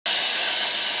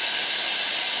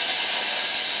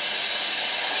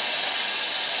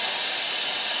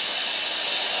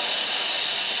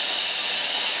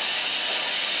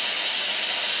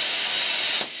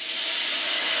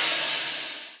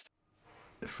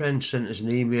friend sent us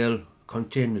an email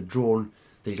containing a drone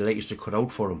that he'd like us to cut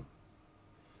out for him.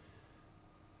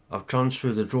 I've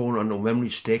transferred the drone onto a memory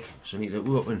stick, so I need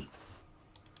to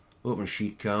open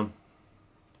sheet cam.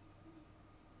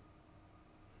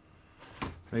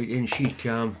 Right, in sheet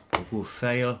cam, we'll go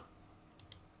file,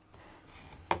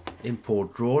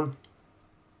 import drone.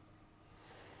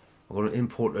 We're going to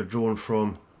import a drone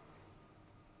from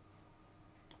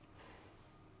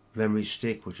memory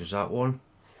stick, which is that one.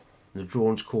 The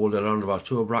drone's called a Land Rover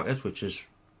tow bracket, which is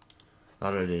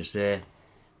that it is there.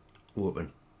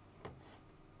 Open.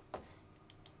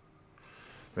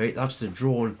 Right, that's the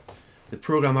drone. The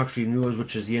program actually knows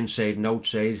which is the inside and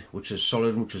outside, which is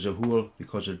solid and which is a hole,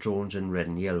 because the drone's in red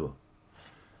and yellow.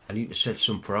 I need to set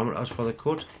some parameters for the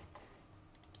cut.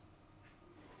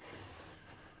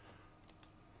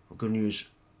 We're going to use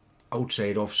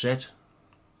outside offset,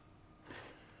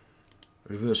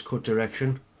 reverse cut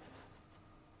direction,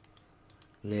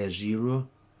 layer 0.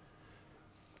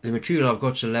 The material I've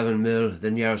got is 11mm.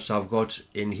 The nearest I've got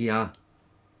in here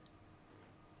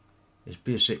is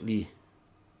basically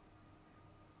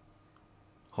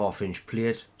 1/2 inch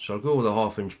plate, so I'll go with a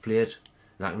 1/2 inch plate,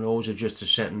 and I can always adjust the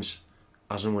settings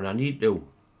as and when I need to.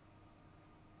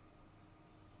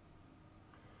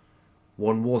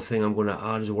 One more thing I'm going to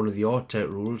add is one of the art-tech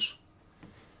rules.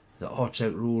 The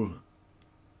art-tech rule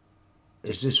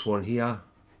is this one here.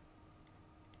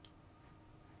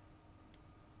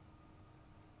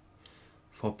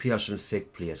 For piercing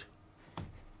thick plate.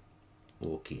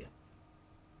 Okay.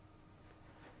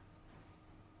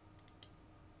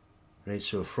 Right,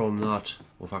 so from that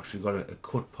we've actually got a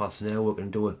cut path now. We can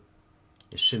do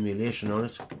a simulation on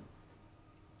it.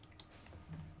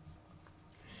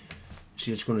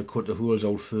 See, it's going to cut the holes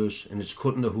out first, and it's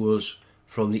cutting the holes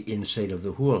from the inside of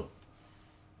the hole.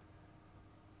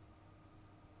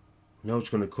 Now it's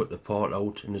going to cut the part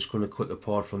out, and it's going to cut the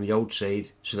part from the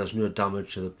outside, so there's no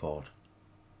damage to the part.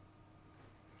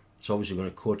 It's obviously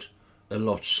going to cut a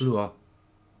lot slower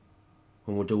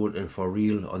when we're doing it for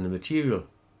real on the material.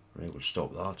 Right, we'll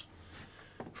stop that.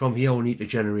 From here we need to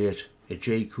generate a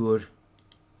J code.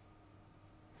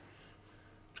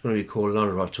 It's going to be called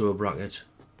Land Rover tow bracket.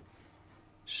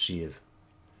 Save.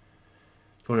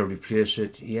 If you want to replace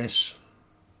it, yes.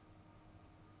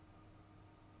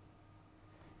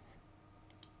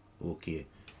 Okay.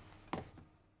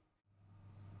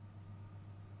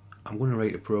 I'm going to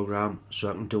write a program so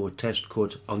I can do a test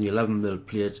cut on the 11mm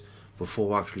plate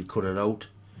before I actually cut it out.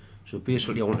 So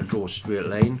basically I want to draw a straight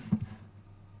line.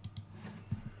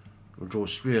 We'll draw a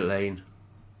straight line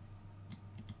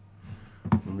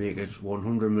and make it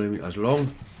 100mm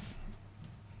long.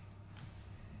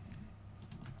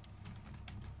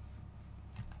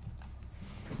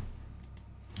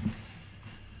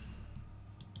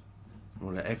 I'm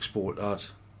going to export that.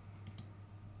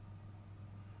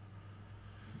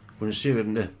 I'm going to save it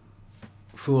in the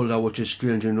folder which is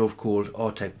strange enough called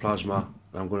art-tech Plasma.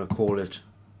 I'm going to call it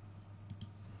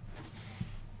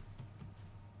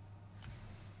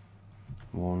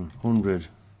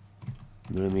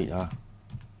 "100mm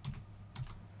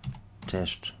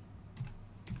test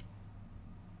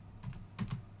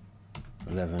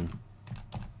 11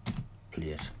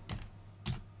 plate."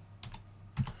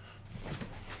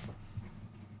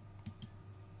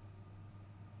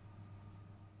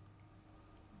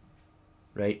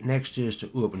 Right, next is to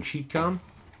open sheet cam.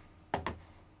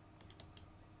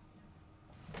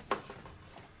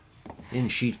 In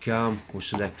sheet cam we'll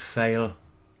select file,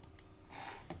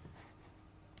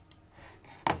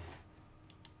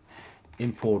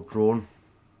 import drone.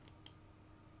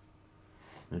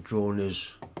 The drone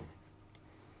is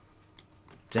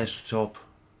desktop,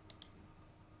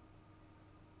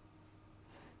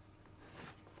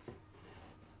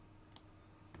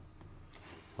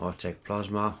 art-tech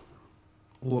Plasma.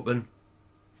 Open.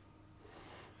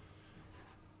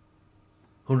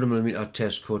 100mm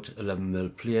test cut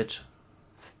 11mm plate.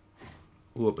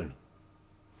 Open.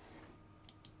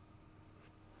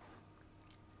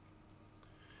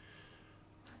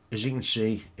 As you can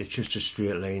see, it's just a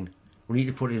straight line. We need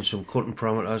to put in some cutting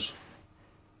parameters.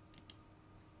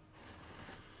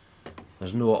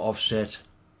 There's no offset,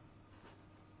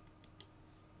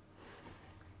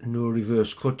 no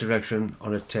reverse cut direction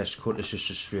on a test cut, it's just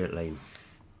a straight line.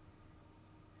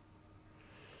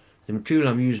 The material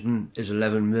I'm using is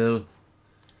 11mm.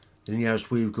 The nearest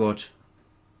we've got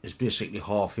is basically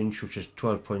 1/2 inch, which is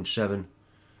 12.7.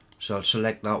 So I'll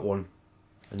select that one,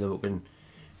 and then we can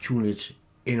tune it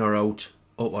in or out,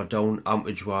 up or down,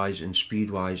 amperage wise and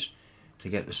speed wise, to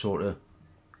get the sort of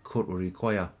cut we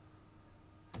require.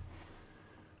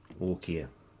 Okay.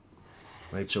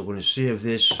 Right, so I'm going to save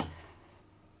this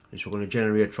is we're going to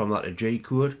generate from that a G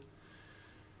code,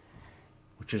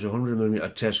 which is a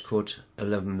 100mm test cut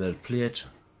 11mm plate.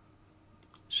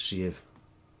 Save.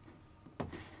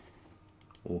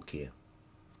 OK.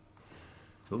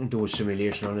 We can do a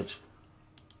simulation on it.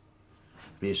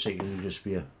 Basically it'll just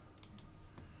be a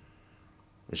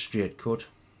straight cut.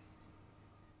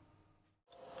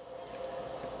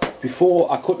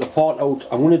 Before I cut the part out,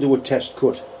 I'm going to do a test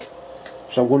cut.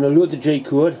 So I'm going to load the G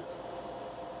code.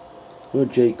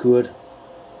 Load G code.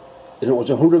 And it was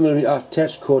a 100mm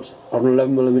test cut on an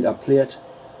 11mm plate,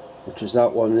 which is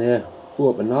that one there.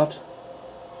 Open that.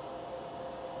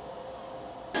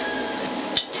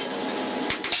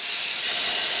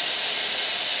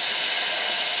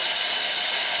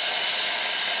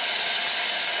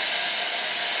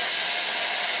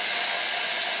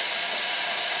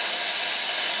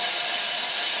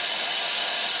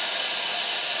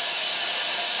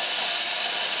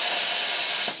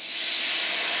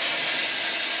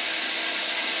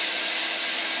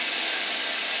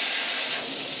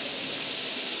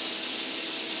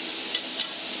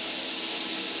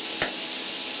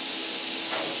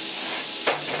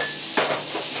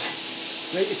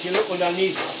 Right, if you look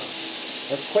underneath,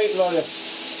 there's quite a lot of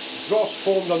dross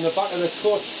formed on the back of the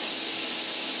cut.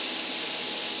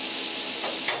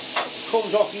 It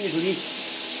comes off easily.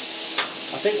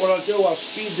 I think what I'll do, I'll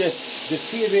speed the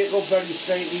feed rate up very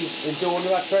slightly and do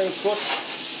another trial cut.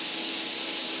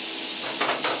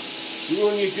 You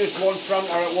only adjust one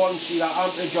parameter at once, either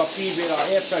amperage or feed rate or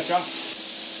air pressure.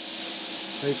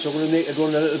 Right, so I'm going to make it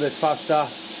run a little bit faster,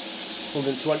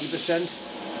 120%.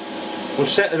 We'll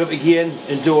set it up again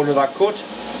and do another cut.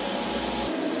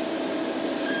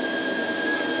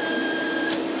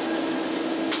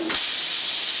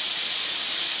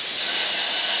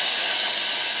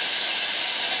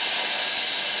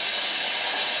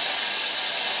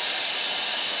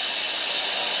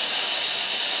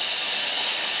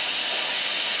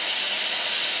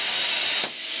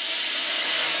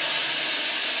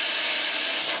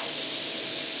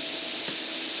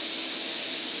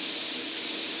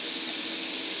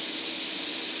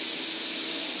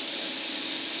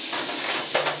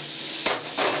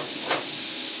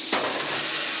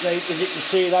 Right, as you can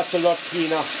see, that's a lot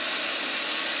cleaner.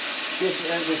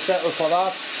 Just we'll settle for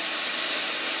that.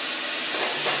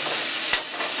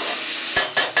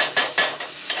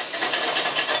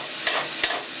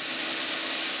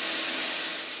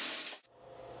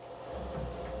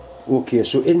 Okay,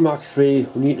 so in Mach 3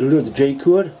 we need to load the G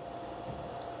code.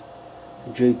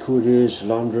 The G code is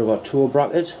Land Rover toe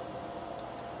bracket,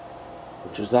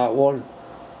 which is that one.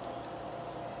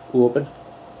 Open.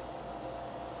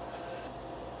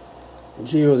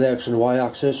 Zero the X and Y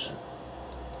axis,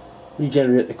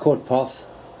 regenerate the cut path,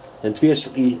 and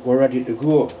basically we're ready to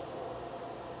go.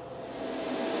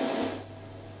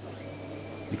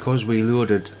 Because we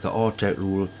loaded the R-Tech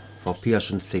rule for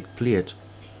piercing thick plate,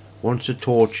 once the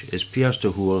torch is pierced a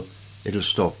hole, it'll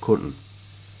stop cutting.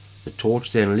 The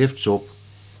torch then lifts up,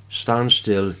 stands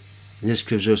still, and this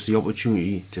gives us the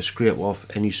opportunity to scrape off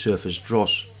any surface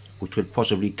dross which would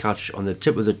possibly catch on the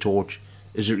tip of the torch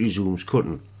as it resumes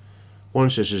cutting.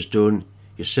 Once this is done,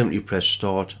 you simply press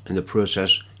start and the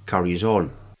process carries on.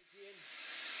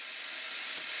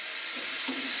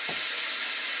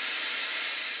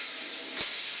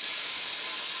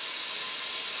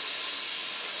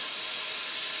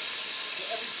 So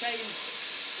every time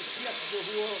it pierces the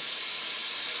hole,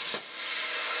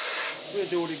 we'll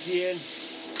do it again.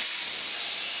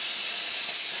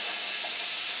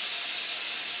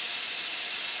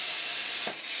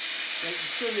 Like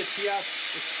you've done it here,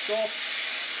 it's stopped.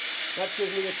 That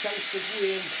gives me a chance to go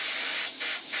in,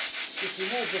 just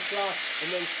remove the flash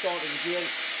and then start it again.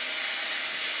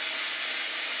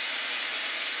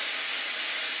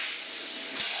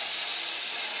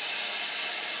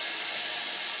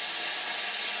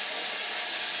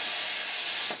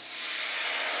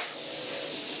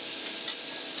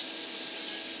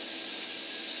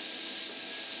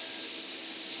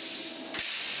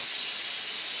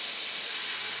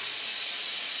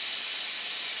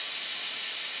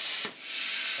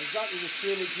 Exactly the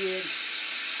same again,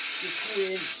 just go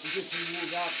in and just remove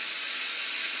that.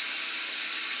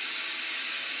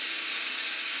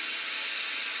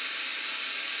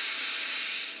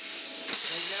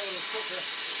 And now we'll put the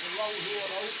long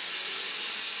hole out.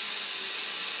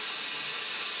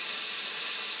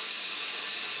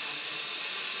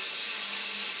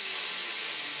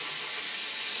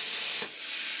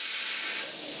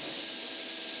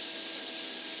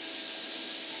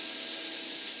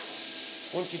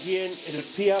 Once again, it'll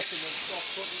pierce and then stop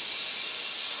cutting.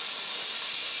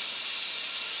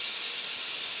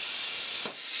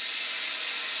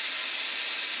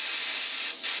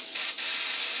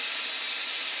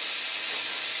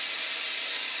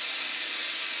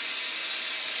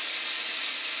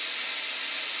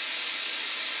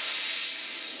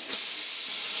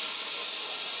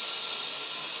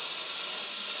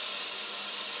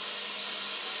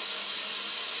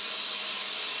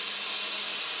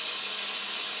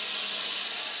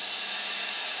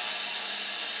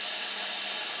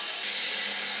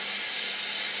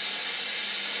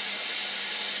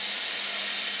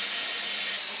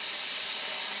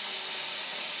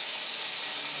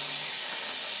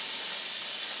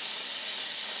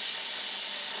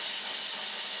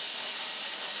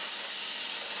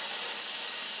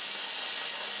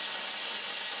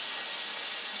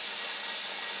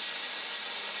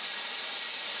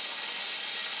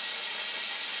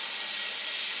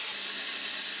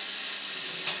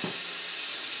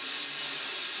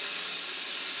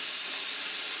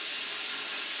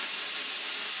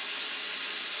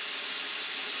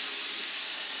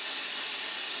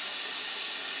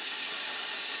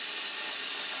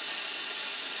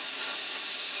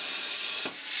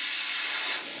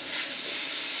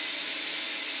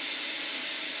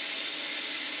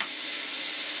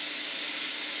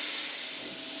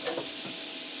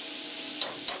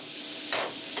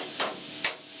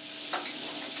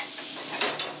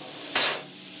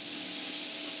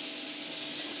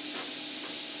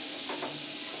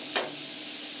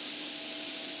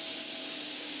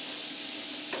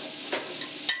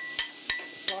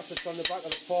 that's on the back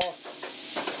of the fork,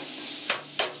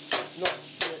 not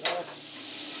straight off.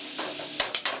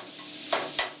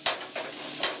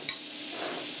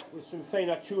 With some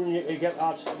finer tuning you can get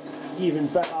that even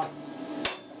better,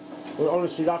 but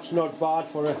honestly that's not bad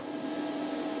for a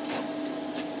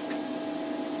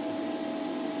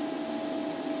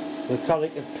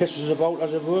mechanic that pisses about, I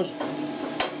suppose.